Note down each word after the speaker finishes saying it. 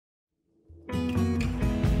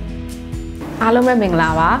အားလုံးပဲမင်္ဂလာ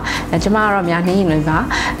ပါကျွန်မကတော့များနှင်း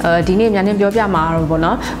ရင်လွင်ပါဒီနေ့များနှင်းပြောပြမှာတော့ပေါ့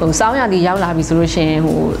နော်ဟိုစောင်းရသည်ရောက်လာပြီဆိုလို့ရှိရင်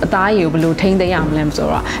ဟိုအသားရည်ကိုဘယ်လိုထိန်းသိမ်းရမလဲဆို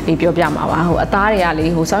တော့ဒီပြောပြမှာပါဟိုအသားတွေကလေ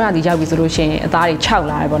ဟိုစောင်းရသည်ရောက်ပြီဆိုလို့ရှိရင်အသား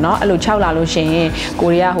တွေခြောက်လာတယ်ပေါ့နော်အဲ့လိုခြောက်လာလို့ရှိရင်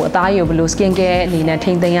ကိုရီးယားဟိုအသားရည်ကိုဘယ်လို skin care အနေနဲ့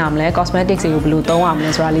ထိန်းသိမ်းရမလဲ cosmetics တွေကိုဘယ်လိုသုံးရမလဲ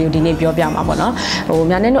ဆိုတာလေးကိုဒီနေ့ပြောပြမှာပေါ့နော်ဟို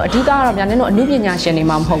များနှင်းတို့အဓိကကတော့များနှင်းတို့အမှုပညာရှင်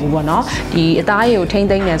တွေမှမဟုတ်ဘူးပေါ့နော်ဒီအသားရည်ကိုထိန်း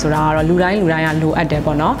သိမ်းနေဆိုတာကတော့လူတိုင်းကလိုအပ်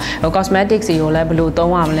တယ်ပေါ့နော်ဟို cosmetics တွေကိုလည်းဘယ်လို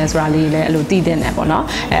သုံးရမလဲဆိုတာလေးလည်းအဲ့လိုသိသင့်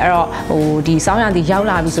တယ်ပေါ့နော်အဲ့တော့ဟိုဒီစောင်းရသည်ရောက်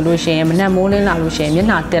လာပြီဆိုလို့ရှိရင်မနက်မိုးလင်းလာလို့ရှိရင်မျက်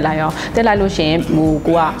နှာတက်လိုက်လို့ရှိရင်ဟို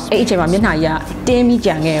ကိုကအဲ့အချိန်မှာမျက်နှာကြီးကတင်းပြီး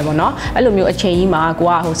ကြံခဲ့ရပေါ့နော်အဲ့လိုမျိုးအချိန်ကြီးမှာကို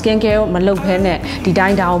ကဟို skin care မလုပ်ဘဲနဲ့ဒီ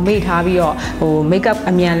တိုင်းဒါကိုမေ့ထားပြီးတော့ဟို makeup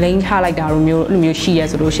အမြန်လိမ့်ထားလိုက်တာလိုမျိုးအဲ့လိုမျိုးရှိ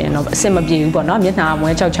ရဆိုလို့ရှိရင်တော့အဆင်မပြေဘူးပေါ့နော်မျက်နှာ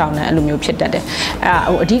မွဲချောက်နဲ့အဲ့လိုမျိုးဖြစ်တတ်တယ်အဲ့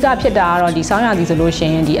ဟိုအဓိကဖြစ်တာကတော့ဒီစောင်းရသည်ဆိုလို့ရှိ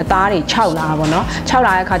ရင်ဒီအသားတွေခြောက်လာတာပေါ့နော်ခြောက်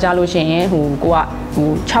လာတဲ့ခါကျလို့ရှိရင်ဟိုကိုက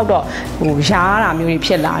ဟိုခြောက်တော့ဟိုရားတာမျိုး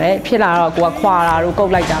တွေဖြစ်လာတယ်ဖြစ်လာတော့ကိုက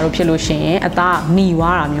ခွာတာတို့ကုတ်လိုက်တာတို့ဖြစ်လို့ရှိရင်အသား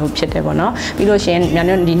หนีသွားတာမျိုးဖြစ်တယ်ပေါ့နော်ပြီးလို့ရှိ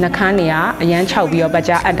ရင်မြန်မြန်ဒီနှာခမ်းတွေကအရန်ခြောက်ပြီးတော့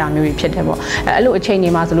ပတ်ကြားအပ်တာမျိုးတွေဖြစ်တယ်ပေါ့အဲ့လိုအချိန်တွေ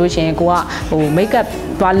မှာဆိုလို့ရှိရင်ကိုကဟို makeup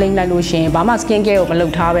သွားလိမ့်လိုက်လို့ရှိရင်ဘာမှ skin care ကိုမလု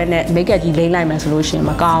ပ်ထားဘဲနဲ့ makeup ကြီးလိမ့်လိုက်မယ်ဆိုလို့ရှိရင်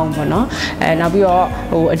မကောင်းဘူးပေါ့နော်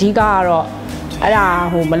နောက်ပြီးတော့ဟိုအဓိကကတော့အဲ့ဒါ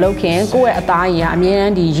ဟိုမလုပ်ခင်ကိုယ့်ရဲ့အသားရည်ကအမြဲ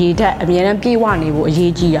တမ်းဒီရေဓာတ်အမြဲတမ်းပြေဝနေဖို့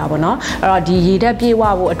အရေးကြီးတာပေါ့နော်အဲ့တော့ဒီရေဓာတ်ပြေ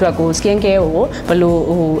ဝဖို့အတွက်ကို skin care ကိုဘယ်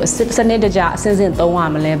လိုဟိုစနစ်တကျအစင်းစင်းသုံး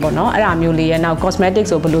ရမလဲပေါ့နော်အဲ့ဒါမျိုးလေးရဲ့နောက် cosmetics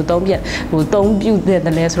ကိုဘယ်လိုသုံးပြဟိုသုံးပြုတဲ့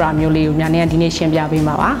လဲဆိုတာမျိုးလေးကိုများနေဒီနေ့ရှင်းပြ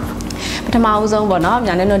ပေးမှာပါပထမအဆုံးပေါ့နော်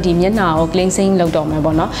ညာနေတော့ဒီမျက်နှာကို cleansing လုပ်တော့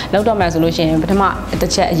မယ်ပေါ့နော်လုပ်တော့မယ်ဆိုလို့ရှိရင်ပထမ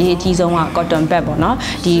တစ်ချက်အရေးအကြီးဆုံးက cotton pad ပေါ့နော်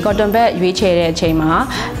ဒီ cotton pad ရွေးချယ်တဲ့အချိန်မှာ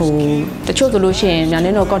ဟိုတချို့ဆိုလို့ရှိရင်ညာနေ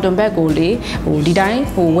တော့ cotton pad ကိုလေဟိုဒီတိုင်း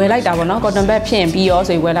ဟိုဝယ်လိုက်တာပေါ့နော် cotton pad ဖြင့်ပြီးရော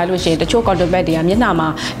ဆိုပြီးဝယ်လိုက်လို့ရှိရင်တချို့ cotton pad တွေကမျက်နှာမှာ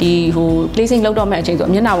ဒီဟို cleansing လုပ်တော့မယ့်အချိန်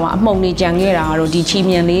ဆိုမျက်နှာကအမှုန်တွေကြံခဲ့တာတို့ဒီ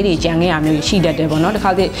ချီမြင်လေးတွေကြံခဲ့ရမျိုးရှိတတ်တယ်ပေါ့နော်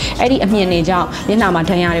တခါတည်းအဲ့ဒီအမြင်တွေကြောင့်မျက်နှာ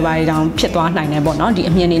မှာဒဏ်ရာတွေပါတွေတောင်ဖြစ်သွားနိုင်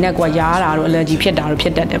တယ်ပေါ့နော်ဒီအမြင်တွေနဲ့ကိုယ်ရားတာတို့ allergy ဖြစ်တာတို့ဖြ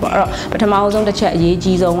စ်တတ်တယ်ပေါ့အဲ့တော့ပထမဆုံးတစ်ချက်အ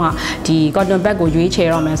ရေးကြီးဆုံးကဒီ cotton pad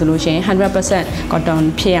ကိုရွေးချယ်ရမယ်ဆိုလို့ရှိရင် 100% cotton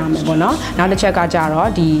ဖြစ်ရမယ်ပေါ့နော်နောက်တစ်ချက်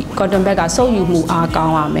ကကြတော့ဒီ cotton pad ကစုပ်ယူမှုအားကော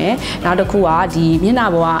င်းရမယ်နောက်တစ်ခုကဒီမျက်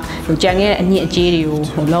နှာပေါ်ကဟိုကြံခဲ့တဲ့အညစ်အကြေးတွေ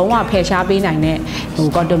ကိုဟိုလုံးဝဖယ်ရှားပေးနိုင်တဲ့ဟို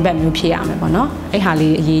cotton pad မျိုးဖြစ်ရမယ်ပေါ့နော်အဲ့ဟာ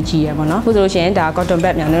လေးအရေးကြီးရပေါ့နော်အခုဆိုလို့ရှိရင်ဒါ cotton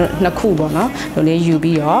pad များနှစ်ခုပေါ့နော်ဒီ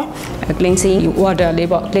လေးယူပြီးတော့ cleansing water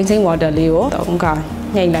လေးပေါ့ cleansing water လေးကိုသုံးခါ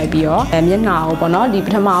ညှိလိုက်ပြီးတော့မျက်နှာကိုပေါ့နော်ဒီ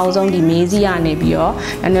ပထမအဆုံးဒီမေးစီး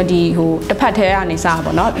ကနေပြီးတော့အဲ့တော့ဒီဟိုတစ်ဖက်ထဲကနေ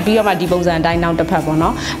စပေါ့နော်ပြီးတော့မှဒီပုံစံအတိုင်းနောက်တစ်ဖက်ပေါ့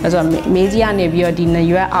နော်အဲဆိုမေးစီးကနေပြီးတော့ဒီ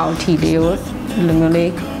နရွက်အောင်ထီလေးကိုလိုမျိုး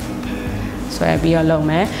လေးဆွဲပြီးတော့လုပ်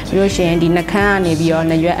မယ်ပြီးလို့ရှိရင်ဒီနှာခမ်း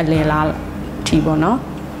ကနေပြီးတော့နရွက်အလယ်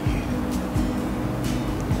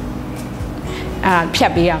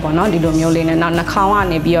လားထီပေါ့နော်ဖြတ်ပေးရပေါ့နော်ဒီလိုမျိုးလေးနဲ့နောက်နှာခေါင်းက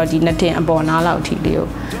နေပြီးတော့ဒီနှစ်တင်အပေါ်နားလောက်ထီလေးကို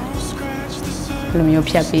လိုမျိုး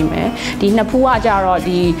ဖြတ်ပေးမယ်ဒီနှစ်ဖူးကကြတော့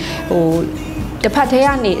ဒီဟိုတစ်ဖက်ထဲက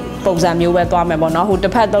နေပုံစံမျိုးပဲသွားမယ်ပေါ့နော်ဟို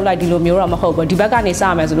တစ်ဖက်တော့လိုက်ဒီလိုမျိုးတော့မဟုတ်ဘူးဒီဘက်ကနေစ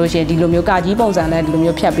မယ်ဆိုလို့ရှိရင်ဒီလိုမျိုးကာကြီးပုံစံနဲ့ဒီ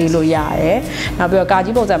လိုမျိုးဖြတ်ပေးလို့ရတယ်နောက်ပြီးတော့ကာ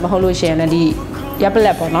ကြီးပုံစံမဟုတ်လို့ရှိရင်လည်းဒီရပ်ပ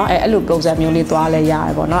လက်ပေါ့နော်အဲ့လိုပုံစံမျိုးလေးသွားလဲရတ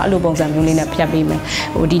ယ်ပေါ့နော်အဲ့လိုပုံစံမျိုးလေးနဲ့ဖြတ်ပေးမယ်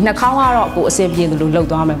ဟိုဒီနှာခေါင်းကတော့ကိုအဆင်ပြေသလိုလှုပ်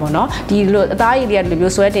သွားမယ်ပေါ့နော်ဒီလိုအသားရည်တွေကဒီလို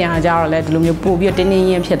မျိုးဆွဲတင်ရကြတော့လဲဒီလိုမျိုးပို့ပြီးတော့တင်းတင်း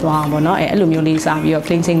ရင်းဖြစ်သွားအောင်ပေါ့နော်အဲ့လိုမျိုးလေးစပြီးတော့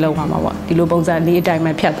cleansing လုပ်ရမှာပေါ့ဒီလိုပုံစံလေးအတိုင်းပဲ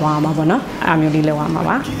ဖြတ်သွားအောင်ပါပေါ့နော်အဲ့မျိုးလေးလုပ်ရမှာ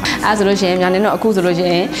ပါအဲ့ဆိုလို့ရှိရင်ညာနေတော့အခုဆိုလို့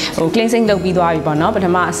ရှိရင်ဟို cleansing လုပ်ပြီးသွားပြီပေါ့နော်ပ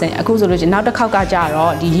ထမအဆင့်အခုဆိုလို့ရှိရင်နောက်တစ်ခေါက်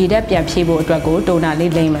ကကြတော့ဒီရေဓာတ်ပြန်ဖြည့်ဖို့အတွက်ကို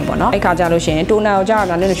တိုနာလေးလိမ့်မယ်ပေါ့နော်အဲ့ခါကြလို့ရှိရင်တိုနာ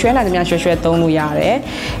ကိုကြတော့ညာနေရွှဲနိုင်သမျှရွှဲသုံးလို့ရတယ်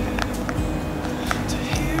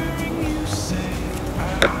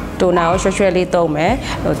တိုနာကိုရွှဲလေးသုံးမယ်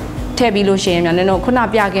ဟိုထည့်ပြီးလို့ရှိရင်မြန်နေတော့ခုန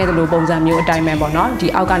ပြခဲ့သလိုပုံစံမျိုးအတိုင်းပဲပေါ့နော်ဒီ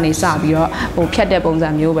အောက်ကနေစပြီးတော့ဟိုဖြတ်တဲ့ပုံစံ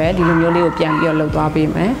မျိုးပဲဒီလိုမျိုးလေးကိုပြန်ပြီးတော့လှုပ်သွား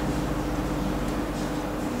ပေးမယ်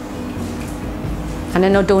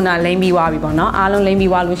အဲ့နဲ့တော့တိုနာလိမ့်ပြီးသွားပြီပေါ့နော်အားလုံးလိ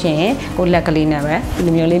မ့်ပြီးသွားလို့ရှိရင်ကိုလက်ကလေးနဲ့ပဲဒီ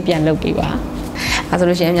လိုမျိုးလေးပြန်လှုပ်ပေးပါအဲဆို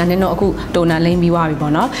လို့ရှိရင်မြန်နေတော့အခုတိုနာလိမ့်ပြီးသွားပြီ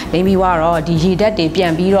ပေါ့နော်လိမ့်ပြီးသွားတော့ဒီရေဓာတ်တွေပြ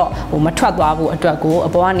န်ပြီးတော့ဟိုမထွက်သွားဖို့အတွက်ကို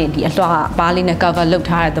အပေါ်ကနေဒီအလွှာပါးလေးနဲ့ cover လုပ်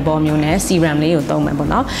ထားတဲ့သဘောမျိုးနဲ့ serum လေးကိုသုံး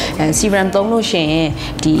မယ်ပေါ့နော်serum သုံးလို့ရှိရင်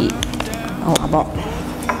ဒီ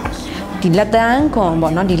ဟိုပေါ့ဒီလက်သန်းခွန်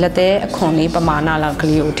ပေါ့နော်ဒီလက်သေးအခွန်လေးပမာဏလောက်က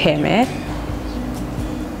လေးကိုထည့်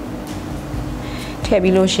မယ်ထ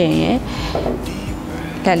ည့်ပြီးလို့ရှိ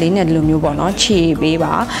ရင်လက်လေးနဲ့ဒီလိုမျိုးပေါ့နော်ခြေပေး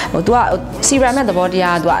ပါဟိုသူက serum ရဲ့သဘောတ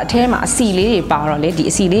ရားကသူကအထဲမှာအစီလေးတွေပါတော့လေဒီ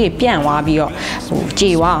အစီလေးတွေပြန့်သွားပြီးတော့ဟိုကြေ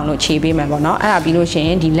သွားအောင်လို့ခြေပေးမယ်ပေါ့နော်အဲ့ဒါပြီးလို့ရှိ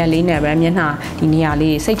ရင်ဒီလက်လေးနဲ့ပဲမျက်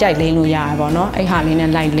နှာဒီနေရာလေးစိတ်ကြိုက်လိမ့်လို့ရရပေါ့နော်အဲ့ဟာလေးနဲ့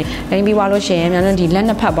လိုက်လိမ့်ပြီးသွားလို့ရှိရင်မြန်ဒီ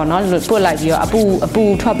လက်နှစ်ဖက်ပေါ့နော်ပွတ်လိုက်ပြီးတော့အပူ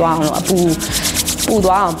ထွက်သွားအောင်လို့အပူ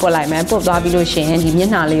သွားအောင်ပွတ်လိုက်မယ်ပွတ်သွားပြီးလို့ရှိ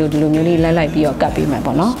ရင်ဒီမျက်နှာလေးကိုဒီလိုမျိုးလေးလိုက်ပြီးတော့ကတ်ပေး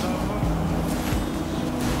မယ်ပေါ့နော်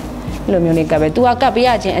ပြ လိုမျိုးလေးကပ်ပဲသူကကပ်ပေးရ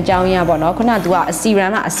ခြင်းအကြောင်းရင်းပေါ့နော်ခုနကသူကအစီရန်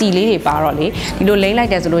ကအစီလေးတွေပါတော့လေဒီလိုလိမ့်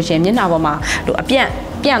လိုက်တယ်ဆိုလို့ရှိရင်မျက်နှာပေါ်မှာလို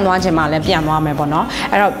အပြန့်သွားခြင်းမှလည်းပြန်သွားမယ်ပေါ့နော်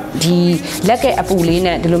အဲ့တော့ဒီလက်ကအပူ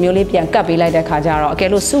လေးနဲ့ဒီလိုမျိုးလေးပြန်ကပ်ပေးလိုက်တဲ့ခါကျတော့အ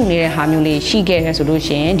ကယ်လို့စုနေတဲ့ဟာမျိုးလေးရှိခဲ့တယ်ဆိုလို့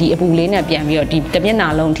ရှိရင်ဒီအပူလေးနဲ့ပြန်ပြီးတော့ဒီတမျက်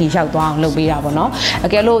နှာလုံးထိရောက်သွားအောင်လုပ်ပေးတာပေါ့နော်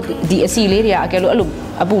အကယ်လို့ဒီအစီလေးတွေကအကယ်လို့အဲ့လို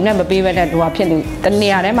အပူနဲ့မပေးဘဲတဲ့ဟိုဖြစ်လို့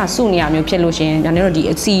တနေရာထဲမှာစုနေရမျိုးဖြစ်လို့ရှိရင်ညာနေတော့ဒီ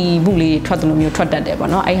အစီဘူးလေးထွက်တယ်လို့မျိုးထွက်တတ်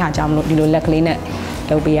တယ်ပေါ့နော်အဲ့ဟာကြောင့်မလို့ဒီလိုလက်ကလေး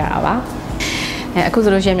နဲ့လုပ်ပေးရတာပါအခု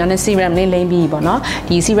ဆိုလို့ရှိရင်မြန်နေ serum လေးလိမ့်ပြီးပေါ့နော်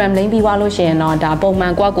ဒီ serum လိမ့်ပြီးွားလို့ရှိရင်တော့ဒါ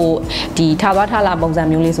ပုံမှန်ကွက်ကိုဒီထားသွားထားလာ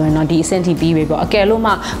ပုံစံမျိုးလေးဆိုရင်တော့ဒီအဆင့်ထိပြီးပြီပေါ့အ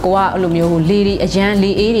ကယ်လို့မှကိုကအဲ့လိုမျိုးလေတွေအ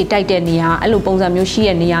ရန်လေအေးတွေတိုက်တဲ့နေရာအဲ့လိုပုံစံမျိုးရှိ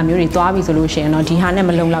တဲ့နေရာမျိုးတွေသွားပြီဆိုလို့ရှိရင်တော့ဒီဟာနဲ့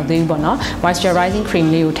မလုံလောက်သေးဘူးပေါ့နော် moisturizing cream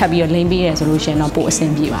လေးကိုထပ်ပြီးတော့လိမ့်ပြီးရဆိုလို့ရှိရင်တော့ပိုအ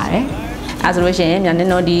ဆင်ပြေပါတယ်အဲ့ဆိုလို့ရှိ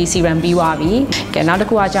ရင်မြန်နေတော့ဒီ serum ပြီးသွားပြီကဲနောက်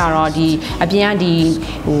တစ်ခုကကြတော့ဒီအပြင်ကဒီ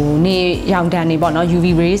ဟိုနေရောင်တန်နေပေါ့နော် UV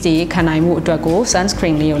rays တွေခံနိုင်မှုအတွက်ကို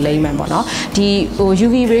sunscreen လေးကိုလိမ့်မယ်ပေါ့နော်ဒီဟို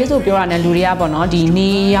UV rays ဆိုပြောတာနဲ့လူတွေကပေါ့နော်ဒီနေ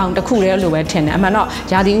ရောင်တစ်ခုတည်းလိုပဲထင်တယ်အမှန်တော့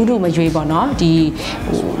ရာသီဥတုမရွေးပေါ့နော်ဒီ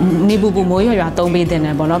ဟိုနေပူပူမိုးရွာသုံးပေးတဲ့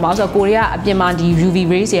နယ်ပေါ့နော်ဘာလို့ဆိုတော့ကိုရီးယားအပြင်မှာဒီ UV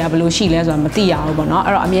rays တွေကဘယ်လိုရှိလဲဆိုတာမသိရ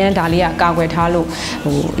ဘူးပေါ့နော်အဲ့တော့အမြဲဒါလေးကကာကွယ်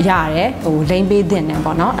ထားလို့ဟိုရတယ်ဟိုလိမ့်ပေးတဲ့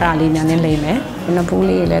နယ်ပေါ့နော်အဲ့ဒါလေးမြန်နေလိမ့်မယ်န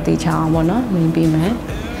ဖူးလေးလည်းသိချအောင်ပေါ့နော်လိမ့်ပေးမယ်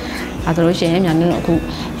အဲ့ဒါလို့ရှိရင်မြန်နေတော့အခု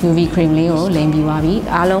UV cream လေးကိုလိမ့်ပြီးသွားပြီ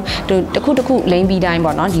အားလုံးတစ်ခုလိမ့်ပြီးတို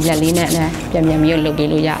င်းပေါ့နော်ဒီလက်လေးနဲ့ပြန်ပြီးလုပ်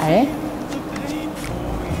ပေးလို့ရ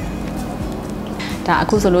တယ်ဒါအ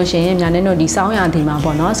ခုဆိုလို့ရှိရင်မြန်နေတို့ဒီစောင်းရံဒီမှာ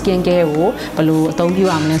ပေါ့နော် skin care ကိုဘယ်လိုအသုံး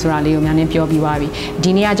ပြုရမလဲဆိုတာလေးကိုမြန်နေပြောပြီးသွား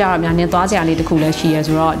ပြီဒီနေ့ကကြတော့မြန်နေသွားစရာလေးတစ်ခုလည်း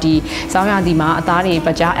ရှိရဲဆိုတော့ဒီစောင်းရံဒီမှာအသားတွေ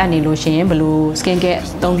ပကြားအပ်နေလို့ရှိရင်ဘယ်လို skin care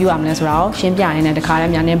အသုံးပြုရမလဲဆိုတာကိုရှင်းပြရင်းနဲ့တခါတ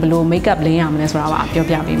ည်းမြန်နေဘယ်လို makeup လိမ့်ရမလဲဆိုတာပါပြော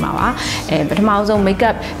ပြပေးမှာပါပထမဆုံး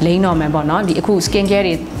makeup လိမ့်တော့မယ်ပေါ့နော်ဒီအခု skin care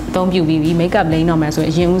တွေအသုံးပြုပြီး makeup လိမ့်တော့မယ်ဆိုရင်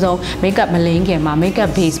အရင်ဦးဆုံး makeup မလိမ့်ခင်မှာ makeup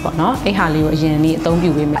base ပေါ့နော်အဲ့ဟာလေးကိုအရင်နေ့အသုံးပြု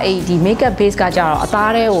ပေးမယ်အဲ့ဒီ makeup base ကကြတော့အ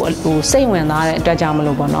သားတွေကိုစိတ်ဝင်စားတဲ့အတွက်ကြောင့်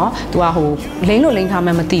မလို့ပေါ့နော်သူကဟိုလိမ့်လို့လိမ့်ထား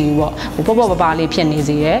မှမသိဘူးပေါ့ဟိုပေါ့ပပလေးဖြစ်နေ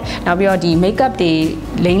စေတယ်နောက်ပြီးတော့ဒီ makeup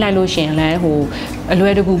တွေလိမ့်လိုက်လို့ရှိရင်လည်းဟို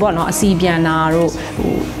အလွယ်တကူပေါ့နော်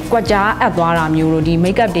အစီပြန်တာတို့ဟိုကွက်ကြားအပ်သွားတာမျိုးတို့ဒီ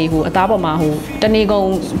makeup တွေဟိုအသားပေါ်မှာဟိုတနေ့ကုန်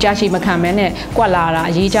ကြာရှည်မခံမဲ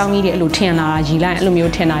နဲ့ကွက်လာတာအရေးချောင်းကြီးတွေအဲ့လိုထင်လာတာရီလိုက်အဲ့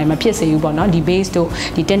လိုမျိုးထင်တာမဖြစ်စေဘူးပေါ့နော်ဒီ base တို့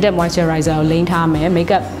ဒီ tinted moisturizer ကိုလိမ့်ထားမယ်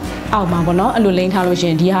makeup အောက်မှာပေါ့နော်အဲ့လိုလိမ့်ထားလို့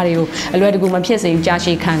ရှိရင်ဒီဟာတွေကိုအလွယ်တကူမဖြစ်စေဘူး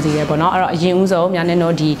ကြာရှည်ခံစေရပေါ့နော်အဲ့တော့အ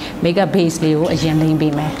ရင်ဦးဆုံးမြန်နေတော့ဒီ makeup base လေးကိုအရင်လိ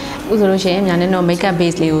မ့်ပေးမယ်ဥဆိုလို့ရှိရင်မြန်နေတော့ makeup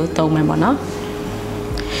base လေးကိုသုံး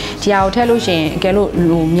မယ်ပေါ့နော်ဒီဟာကိုထည့်လို့ရှိရင်အကယ်လို့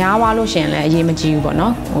ဟိုများသွားလို့ရှိရင်လည်းအရေးမကြီး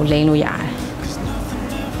ဘူးပေါ့နော်ဟိုလိမ့်လို့ရ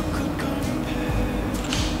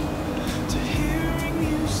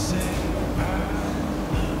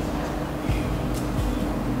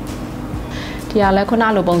ည်းခုန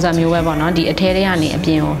လိုပုံစံမျိုးပဲပေါ့နော်ဒီအထဲထဲကနေအပြ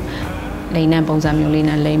င်ကိုလိမ့်တဲ့ပုံစံမျိုးလေး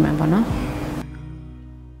နဲ့လိမ့်မှန်ပေါ့နော်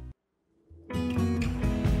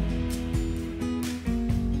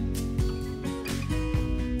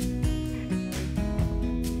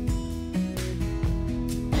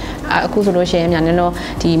အခုဆိုလို့ရှိရင်မြန်နေတော့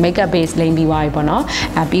ဒီ makeup base လိမ့်ပြီးသွားပြီပေါ့နော်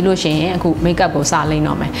ပြီးလို့ရှိရင်အခု makeup ကိုစလိ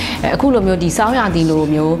မ့်တော့မယ်အခုလိုမျိုးဒီစောင်းရာသီလို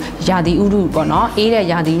မျိုးရာသီဥတုပေါ့နော်အေးတဲ့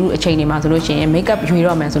ရာသီဥတုအချိန်တွေမှာဆိုလို့ရှိရင် makeup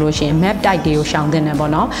ရွေတော့မယ်ဆိုလို့ရှိရင် matte type တွေကိုရှောင်သင့်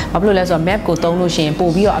တယ်ပေါ့နော်ဘာဖြစ်လို့လဲဆိုတော့ matte ကိုသုံးလို့ရှိ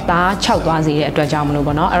ရင်ပို့ပြီးတော့အသားခြောက်သွားစေတဲ့အတွက်ကြောင့်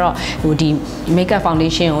မလို့ပေါ့နော်အဲ့တော့ဟိုဒီ makeup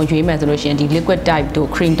foundation ကိုရွေးမယ်ဆိုလို့ရှိရင်ဒီ liquid type တို့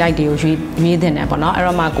cream type တွေကိုရွေးသင့်တယ်ပေါ့နော်အဲ့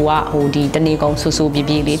တော့မှကိုကဟိုဒီတ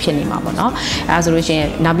နေ့ကုန်ဆူဆူပြပြလေးဖြစ်နေမှာပေါ့နော်အဲ့ဒါဆိုလို့ရှိ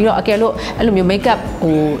ရင်နောက်ပြီးတော့အကယ်လို့အဲ့လိုမျိုး makeup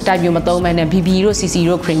ဟို type မျိုးမသုံးမဲနဲ့ BB တို့ CC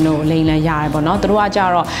တို့ cream တို့လိမ့်လန်းရတယ်ပေါ့နော်သူတို့ကကြ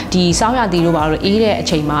တော့ဒီစောင်းရသီတို့ပါလို့အေးတဲ့အ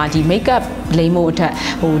ချိန်မှာဒီ makeup လိမ့်ဖို့အ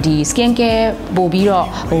ထက်ဟိုဒီ skin care ပို့ပြီးတော့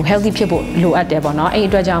ဟို healthy ဖြစ်ဖို့လိုအပ်တယ်ပေါ့နော်အဲ့ဒီ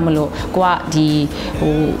အတွက်ကြောင့်မလို့ကို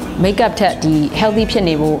ကဒီဟို makeup ထက်ဒီ healthy ဖြစ်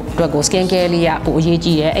နေဖို့အတွက်ကို skin care လေးကပိုအ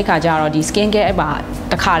ရေးကြီးတယ်အဲ့ခါကျတော့ဒီ skin care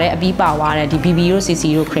အပါတခါတည်းအပြီးပါသွားတယ်ဒီ BB တို့ CC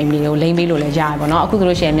တို့ cream လေးကိုလိမ့်ပေးလို့လည်းရတယ်ပေါ့နော်အခုဆို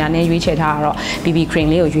လို့ရှိရင်များနေရွေးချယ်ထားတာတော့ BB cream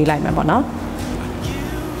လေးကိုရွေးလိုက်မယ်ပေါ့နော်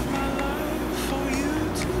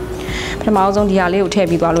ပထမဆုံးဒီဟာလေးကိုထ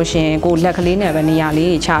ည့်ပြီးသွားလို့ရှင်ကိုလက်ကလေးနဲ့ပဲနေရာ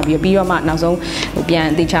လေးချပြီးတော့မှနောက်ဆုံး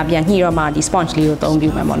ဟိုပြန်သေချာပြန်ညှိတော့မှဒီ sponge လေးကိုသုံးပြ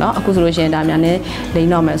မယ်ပေါ့နော်အခုဆိုလို့ရှင်ဒါများနဲ့လိ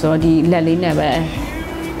မ့်တော့မယ်ဆိုတော့ဒီလက်လေးနဲ့ပဲ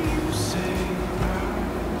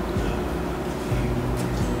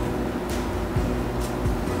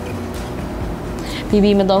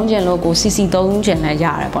BB မသုံးချင်လို့ကို CC သုံးချင်လည်း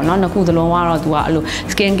ရတယ်ပေါ့နော်နှစ်ခုသလုံးကတော့သူကအဲ့လို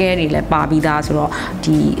skin care တွေလည်းပါပြီးသား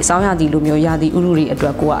ဆိုတော့ဒီစောင်းရာသီလိုမျိုးရာသီဥတုတွေအတွ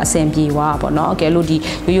က်ကိုကအဆင်ပြေသွားပေါ့နော်အ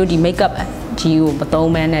ကယ်လို့ဒီရိုးဒီ makeup ကြီးကိုမ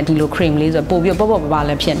သုံးမဲနဲ့ဒီလို cream လေးဆိုပို့ပြီးပေါ့ပေါ့ပါ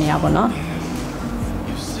လည်းဖြစ်နေ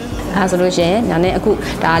ရပါတော့အဲဆိုလို့ရှိရင်ညာနဲ့အခု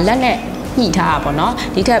ဒါလက်နဲ့ညှိထားတာပေါ့နော်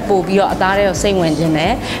ဒီထက်ပို့ပြီးတော့အသားတွေကိုစိတ်ဝင်ခြ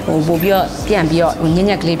င်းနဲ့ဟိုပို့ပြီးတော့ပြန်ပြီးတော့ညံ့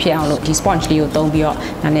ညက်ကလေးဖြစ်အောင်လို့ဒီ sponge လေးကိုသုံးပြီးတော့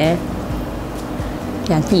ညာ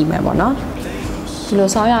နဲ့ပြန်ညှိမယ်ပေါ့နော် ဒီလို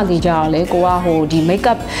ဆောင်းရသည်ကြတော့လေကိုကဟိုဒီ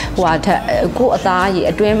makeup ဟိုအထက်ကိုအသားကြီး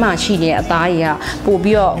အတွင်းမှာရှိနေတဲ့အသားကြီးကပို့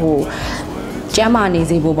ပြီးတော့ဟိုကျမ်းမာနေ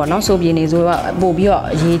စေဖို့ပေါ့နော်ဆိုပြနေဆိုတော့ပို့ပြီးတော့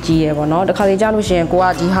အရေးကြီးရယ်ပေါ့နော်တစ်ခါလေကြားလို့ရှိရင်ကိုက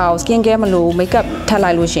ဒီဟာ skin care မလို့ makeup ထပ်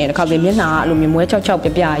လိုက်လို့ရှိရင်တစ်ခါလေမျက်နှာအဲ့လိုမျိုးမွဲ6ပြ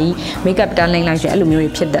ပြကြီး makeup တန်းလိမ့်လိုက်ရှင်အဲ့လိုမျိုး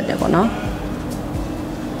ဖြစ်တတ်တယ်ပေါ့နော်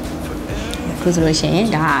ခုဆိုလို့ရှိရင်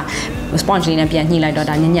ဒါ sponge လေးနဲ့ပြန်ညှိလိုက်တော့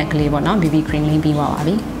ဒါညက်ညက်ကလေးပေါ့နော် BB cream လေးပြီးသွားပါ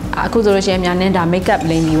ပြီအခုဆိုလို့ရှိရင်များနဲ့ဒါ makeup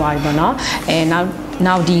လိမ့်ပြီးသွားပြီပေါ့နော်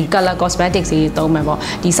နောက်ဒီ color cosmetics တွေသုံးမယ်ပေါ့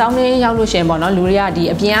ဒီဆောင်းလေးရောက်လို့ရှင်ပေါ့နော်လူတွေကဒီ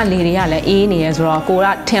အပြင်ကလေတွေကလည်းအေးနေရဆိုတော့ကိုက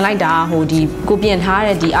ထင်လိုက်တာဟိုဒီကိုပြင်ထား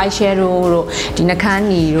တဲ့ဒီ eye shadow တို့ဒီနှာခမ်း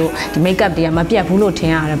ညီတို့ဒီ makeup တွေကမပြတ်ဘူးလို့ထ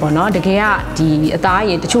င်ရတယ်ပေါ့နော်တကယ်ကဒီအသား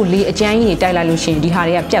ရည်တချို့လေအကျန်းကြီးတွေတိုက်လိုက်လို့ရှင်ဒီဟာ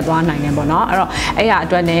တွေကပြတ်သွားနိုင်တယ်ပေါ့နော်အဲ့တော့အဲ့ရအ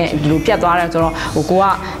တွက်နဲ့ဒီလိုပြတ်သွားတယ်ဆိုတော့ဟိုကိုက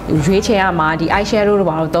ရွေးချယ်ရမှာဒီ eye shadow တို့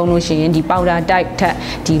ဘာလို့သုံးလို့ရှင်ဒီ powder type ထက်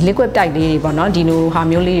ဒီ liquid type လေးတွေပေါ့နော်ဒီလိုဟာ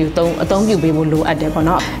မျိုးလေးတွေအသုံးပြုပေးဖို့လိုအပ်တယ်ပေါ့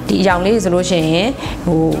နော်ဒီအကြောင်းလေးဆိုလို့ရှင်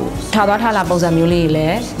ဟိုထားသွားထားလာပုံစံမျိုးလေးတွေလ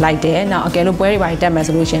ည်းလိုက်တယ်နောက်အကယ်လို့ပွဲတွေပါတက်မယ်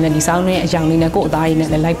ဆိုလို့ရှိရင်လည်းဒီဆောင်းတဲ့အကြောင်းလေးနဲ့ကို့အသားရည်နဲ့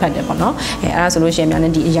လည်းလိုက်ဖက်တယ်ပေါ့နော်အဲ့ဒါဆိုလို့ရှိရင်များ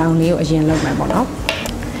နဲ့ဒီအကြောင်းလေးကိုအရင်လုပ်မယ်ပေါ့နော်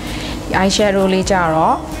ဒီ eye shadow လေးကြ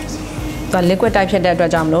တော့သူ liquid type ဖြစ်တဲ့အတွ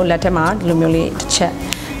က်ကြောင့်မလို့လက်ထက်မှာဒီလိုမျိုးလေးတစ်ချက်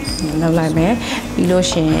လုပ်လိုက်မယ်ပြီးလို့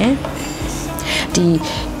ရှိရင်ဒီ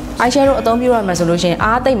eye shadow အသုံးပြုရမှာဆိုလို့ရှိရင်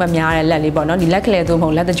အားသိမ့်မများတဲ့လက်လေးပေါ့နော်ဒီလက်ကလေးသို့မဟု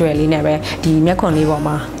တ်လက်တကြွယ်လေးနဲ့ပဲဒီမျက်ခွန်လေးပေါ်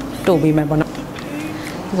မှာတို့ပေးမယ်ပေါ့နော်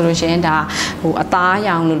ဆိုလို့ရှိရင်ဒါဟိုအသား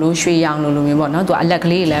ရောင်လို့ရွှေရောင်လို့မျိုးပေါ့နော်သူကအလက်က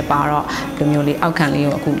လေးလည်းပါတော့ဒီမျိုးလေးအောက်ခံလေး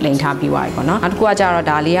ကိုအခုလိန်ထားပြီးသွားပြီပေါ့နော်နောက်တစ်ခုကကြတော့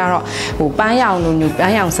ဒါလေးကတော့ဟိုပန်းရောင်လို့မျိုးပ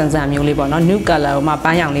န်းရောင်ဆန်ဆန်မျိုးလေးပေါ့နော် new color ဟိုမှာပ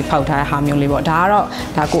န်းရောင်လေးဖောက်ထားတဲ့ဟာမျိုးလေးပေါ့ဒါကတော့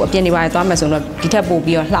ဒါကိုအပြင်နေပါသွားမယ်ဆိုတော့ဒီထက်ပို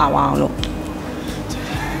ပြီးတော့လှအောင်လို့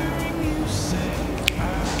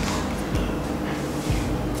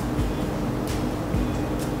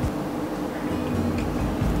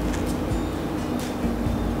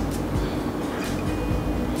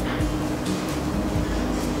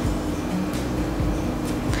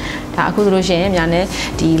အခုဆိုလို့ရှိရင်များနဲ့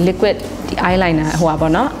ဒီ liquid ဒီ eyeliner ဟိုပါ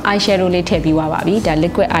ပေါ့နော် eye shadow လေးထည့်ပြီးသွားပါပြီဒါ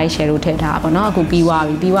liquid eye shadow ထည့်ထားပါပေါ့နော်အခုပြီးသွား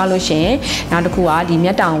ပြီပြီးသွားလို့ရှိရင်နောက်တစ်ခုကဒီမျ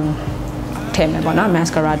က်တောင်ထည့်မယ်ပေါ့နော်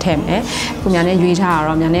mascara ထည့်မယ်အခုများနဲ့ရွေးထားတာ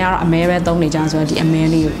တော့များနဲ့ကတော့အမဲပဲသုံးနေကြဆိုတော့ဒီအမဲ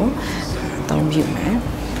လေးကိုသုံးပြုမယ်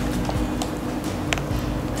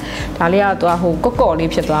ဒါလေးကတော့ဟိုကော့လေး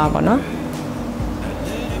ဖြစ်သွားတာပေါ့နော်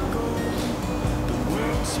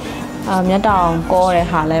မျက်တောင်ကောတဲ့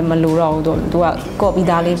ဟာလည်းမလိုတော့ဘူးသူကကော့ပြီး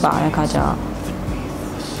သားလေးပါတဲ့ခါကျတော့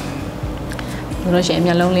လို့ရှိရင်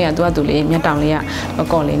မျက်လုံးလေးကသူလေးမျက်တောင်လေးက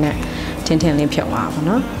ကော့လေးနဲ့ထင်းထင်းလေးဖြုတ်သွားပါ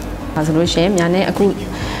တော့ဒါဆိုလို့ရှိရင်များနဲ့အခု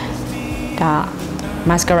ဒါ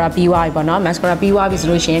mascara ပြီးသွားပြီပေါ့နော် mascara ပြီးသွားပြီဆို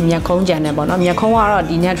လို့ရှိရင်မျက်ခုံးကြံတယ်ပေါ့နော်မျက်ခုံးကတော့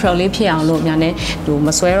ဒီ natural လေးဖြစ်အောင်လို့များနဲ့ဟိုမ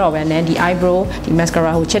ဆွဲတော့ပဲနဲ့ဒီ eyebrow ဒီ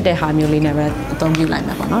mascara ဟိုချစ်တဲ့ဟာမျိုးလေးနဲ့ပဲအသုံးပြုလိုက်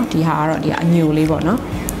မှာပေါ့နော်ဒီဟာကတော့ဒီအညိုလေးပေါ့နော်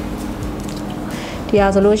ဒီဟာ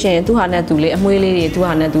ဆိုလို့ရှိရင်သူ့ဟာနဲ့သူလေးအမွှေးလေးတွေသူ့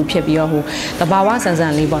ဟာနဲ့သူဖြစ်ပြီးတော့ဟိုတဘာဝဆန်ဆ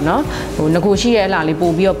န်လေးပေါ့နော်ဟိုငကိုရှိရဲ့အလားလေး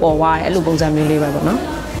ပို့ပြီးတော့ပေါ်သွားတယ်အဲ့လိုပုံစံမျိုးလေးပဲပေါ့နော်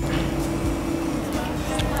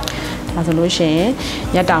ဒါဆိုလို့ရှိရင်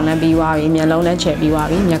မျက်တောင်လည်းပြီးသွားပြီမျက်လုံးလည်းချဲပြီးသွား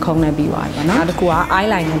ပြီမျက်ခုံးလည်းပြီးသွားပြီပေါ့နော်နောက်တစ်ခုက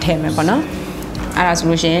eyeliner ထည့်မယ်ပေါ့နော်အဲ့ဒါဆို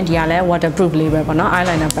လို့ရှိရင်ဒီကလည်း waterproof လေးပဲပေါ့နော်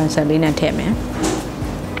eyeliner pencil လေးနဲ့ထည့်မယ်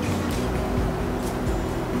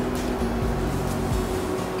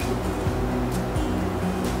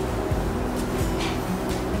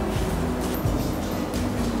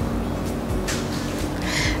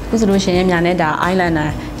ခုဆိုလို့ရှိရင်များနဲ့ဒါ eyeliner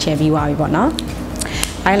ချဲပြီးသွားပြီပေါ့နော်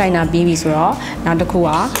eyeliner ပြီးပြီဆိုတော့နောက်တစ်ခုက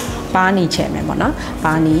ပါနီချဲမယ်ပေါ့နော်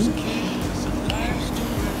ပါနီ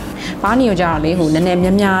ကိုကြတော့လေဟိုနည်းနည်း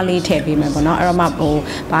များများလေးထည့်ပေးမယ်ပေါ့နော်အဲ့တော့မှဟို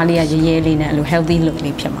ပါလေးကရဲရဲလေးနဲ့အဲ့လို healthy look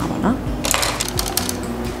လေးဖြစ်မှာပေါ့နော်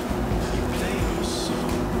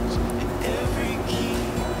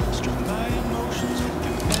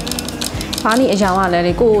ပါနီအယောင်ကလ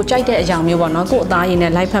ည်းကိုကြိုက်တဲ့အယောင်မျိုးပေါ့နော်ကိုအသားရည်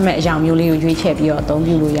နဲ့လိုက်ဖက်မဲ့အယောင်မျိုးလေးကိုရွေးချယ်ပြီးတော့အသုံး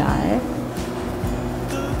ပြုလို့ရတယ်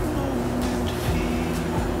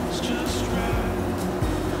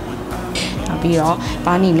ပြီးတော့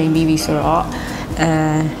ပါနီလိမ့်ပြီးပြီဆိုတော့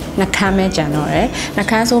နှခမ်းမဲကြံတော့တယ်နှ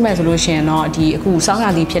ခမ်းဆိုးမဲ့ဆိုလို့ရှိရင်တော့ဒီအခုစောင်းရ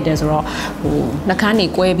သည်ဖြစ်တယ်ဆိုတော့ဟိုနှခမ်းနေ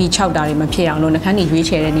ကွဲပြီး6တာတွေမဖြစ်အောင်လို့နှခမ်းနေရွေး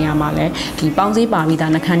ချယ်တဲ့နေရာမှာလည်းဒီပေါင်းစည်းပါပြီး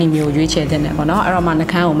သားနှခမ်းနေမျိုးရွေးချယ်တဲ့နဲ့ပေါ့နော်အဲ့တော့မှနှ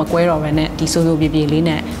ခမ်းကိုမကွဲတော့ဘဲနဲ့ဒီဆိုးဆိုးပြေပြေလေး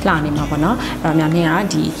နဲ့လှနေမှာပေါ့နော်အဲ့တော့များများ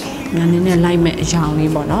ကဒီများနည်းနည်းလိုက်မဲ့အယောင်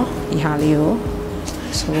လေးပေါ့နော်ဒီဟာလေးကို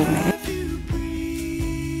ဆိုးမယ်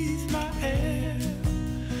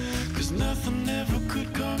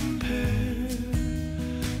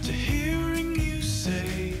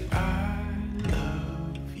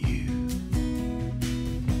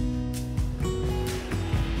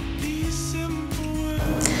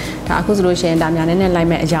ဒ ဒါအခုဆိုလို့ရှိရင်ဒါများနဲ့လိုက်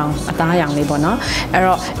မဲ့အကြောင်းအသားရောင်လေးပေါ့နော်အဲ့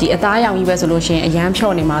တော့ဒီအသားရောင်ကြီးပဲဆိုလို့ရှိရင်အရန်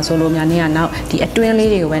ဖြော့နေမှာဆိုလို့များနေကနောက်ဒီအတွင်းလေး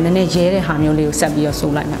တွေကိုပဲနည်းနည်းရဲတဲ့ဟာမျိုးလေးကိုဆက်ပြီးတော့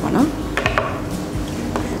ဆိုးလိုက်မှာပေါ့နော်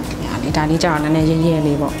ဒါလေးကြာတော့နည်းနည်းရဲ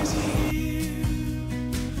လေးပေါ့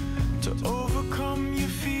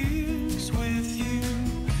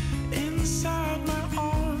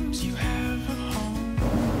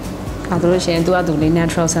ဒါဆိုလို့ရှိရင်သူကသူလေး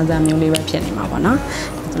natural ဆန်းဆန်းမျိုးလေးပဲဖြစ်နေမှာပေါ့နော်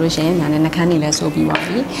ဒါဆိုလို့ရှိရင်ညာနဲ့နှာခမ်းတွေလည်းဆိုးပြီးပါ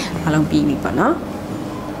ပြီအားလုံးပြီးပြီပေါ့နော်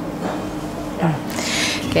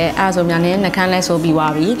ကဲအဲ့ဆိုများနဲ့နှာခမ်းလဲဆိုပြီး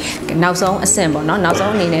သွားပြီနောက်ဆုံးအဆင့်ပေါ့နော်နောက်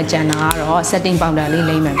ဆုံးအနေနဲ့ကျန်တာကတော့ setting powder လေး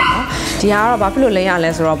လိမ့်မယ်ပေါ့နော်ဒီဟာကတော့ဘာဖြစ်လို့လိမ့်ရ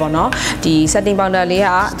လဲဆိုတော့ပေါ့နော်ဒီ setting powder လေးက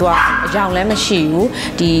သူကအကြောင်လည်းမရှိဘူး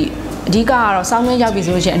ဒီအဓိကကတော့စောင်းနှင်းရောက်ပြီ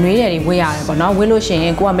ဆိုလို့ရှိရင်အနှွေးတွေဝေးရတယ်ပေါ့နော်ဝေးလို့ရှိရ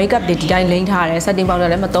င်ကိုက make up တွေဒီတိုင်းလိမ့်ထားတယ် setting powder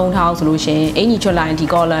လည်းမသုံးထားအောင်ဆိုလို့ရှိရင်အင်ကြီးချွတ်လိုက်ရင်ဒီ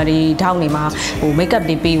color တွေထောက်နေမှာဟို make up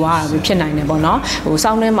တွေပေးသွားတာမျိုးဖြစ်နိုင်တယ်ပေါ့နော်ဟို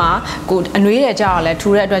စောင်းနှင်းမှာကိုအနှွေးတွေကြောက်လဲထူ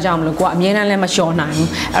တဲ့အတွက်ကြောင့်မလို့ကိုကအမြဲတမ်းလည်းမလျှော်နိုင်ဘူး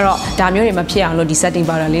အဲ့တော့ဒါမျိုးတွေမဖြစ်အောင်လို့ဒီ setting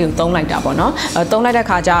powder လေးကိုသုံးလိုက်တာပေါ့နော်သုံးလိုက်တဲ့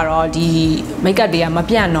ခါကျတော့ဒီ make up တွေကမ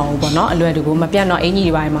ပြတ်တော့ဘူးပေါ့နော်အလွယ်တကူမပြတ်တော့အင်ကြီး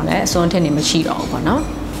တွေပိုင်းမှာလည်းအစွန်းထက်နေမရှိတော့ဘူးပေါ့နော်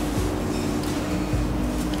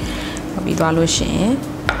ပြီးသွားလို့ရှိရင်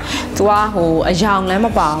သူကဟိုအယောင်လည်းမ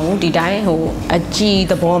ပါဘူးဒီတိုင်းဟိုအကြည်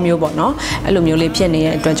သဘောမျိုးပေါ့နော်အဲ့လိုမျိုးလေးဖြစ်နေ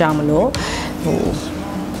တဲ့အတွက်ကြောင့်မလို့ဟို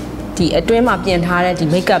ဒီအတွင်းမှာပြင်ထားတဲ့ဒီ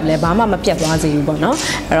makeup လည်းဘာမှမပြတ်သွားစေဘူးပေါ့နော်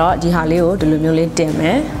အဲ့တော့ဒီဟာလေးကိုဒီလိုမျိုးလေးတင်မ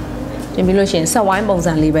ယ်တင်ပြီးလို့ရှိရင်ဆက်ဝိုင်းပုံ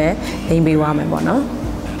စံလေးပဲလိမ့်ပေးသွားမယ်ပေါ့နော်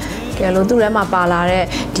ကဲလို့သူ့ထဲမှာပါလာတဲ့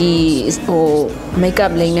ဒီဟို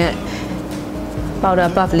makeup လေးနဲ့ powder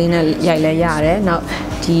puff လေးနဲ့ရိုက်လဲရတယ်နောက်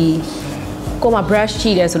ဒီကိုမ brush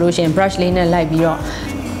ရှိတယ်ဆိုလို့ရှိရင် brush လေးနဲ့လိုက်ပြီးတော့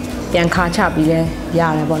ပြန်ခါချပြီးလဲရ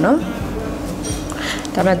တယ်ပေါ့နော်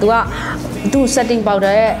ဒါပေမဲ့ तू setting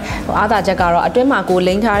powder ရဲ့အားသာချက်ကတော့အတွင်းမှာကို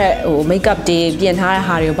လိမ့်ထားတဲ့ဟို makeup တွေပြင်ထားတဲ့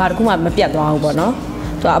ဟာတွေကိုဘာတစ်ခုမှမပြတ်သွားဘူးပေါ့နော်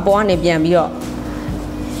သူကအပေါ်ကနေပြန်ပြီးတော့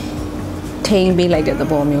ထိန်းပေးလိုက်တဲ့သ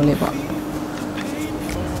ဘောမျိုးလေးပေါ့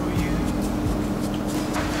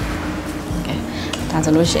ဒါ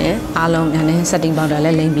ဆိုလို့ရှိရင်အားလုံးများနေ setting powder လ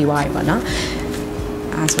ည်းလိမ့်ပြီးသွားပြီပေါ့နော်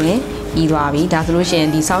အဲဆိုရင်ပြီးသွားပြီဒါဆိုလို့ရှိရင်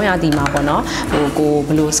ဒီဆောင်းရာသီမှာပေါ့နော်ဟိုကိုဘ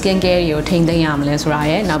ယ်လို skin care တွေကိုထိန်းသိမ်းရမလဲဆိုတာ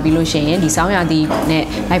ရယ်နောက်ပြီးလို့ရှိရင်ဒီဆောင်းရာသီနဲ့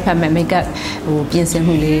လိုက်ဖက်မဲ့ makeup ဟိုပြင်ဆင်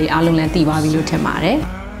မှုလေးအားလုံးလည်းသိသွားပြီလို့ထင်ပါတယ်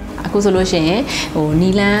အခုဆိုလို့ရှိရင်ဟိုနီ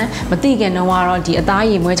လန်းမသိခင်တော့ကတော့ဒီအသား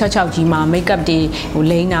ရည်မွဲ66ကြီးမှာ makeup တွေဟို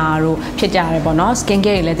လိမ့်တာတို့ဖြစ်ကြတယ်ပေါ့နော် skin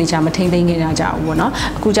care တွေလည်းတေချာမထိန်းသိမ်းခဲ့ကြဘူးပေါ့နော်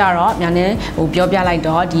အခုကျတော့များနေဟိုပြောပြလိုက်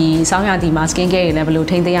တော့ဒီဆောင်းရာသီမှာ skin care တွေလည်းဘယ်လို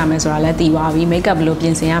ထိန်းသိမ်းရမလဲဆိုတာလည်းသိသွားပြီ makeup ဘယ်လိုပြ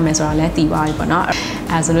င်ဆင်ရမလဲဆိုတာလည်းသိသွားပြီပေါ့နော်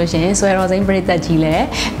အဲဆိုလို့ရှိရင်ဆွဲတော်စိမ်းပရိသတ်ကြီးလည်း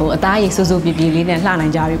ဟိုအသားရည်ဆူဆူပြပြလေးနဲ့လှနို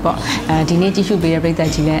င်ကြပြီပေါ့ဒီနေ့ကြည့်ရှုပေးတဲ့ပရိသတ်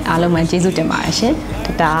ကြီးလည်းအားလုံးပဲကျေးဇူးတင်ပါတယ်ရှင်တ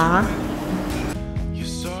တား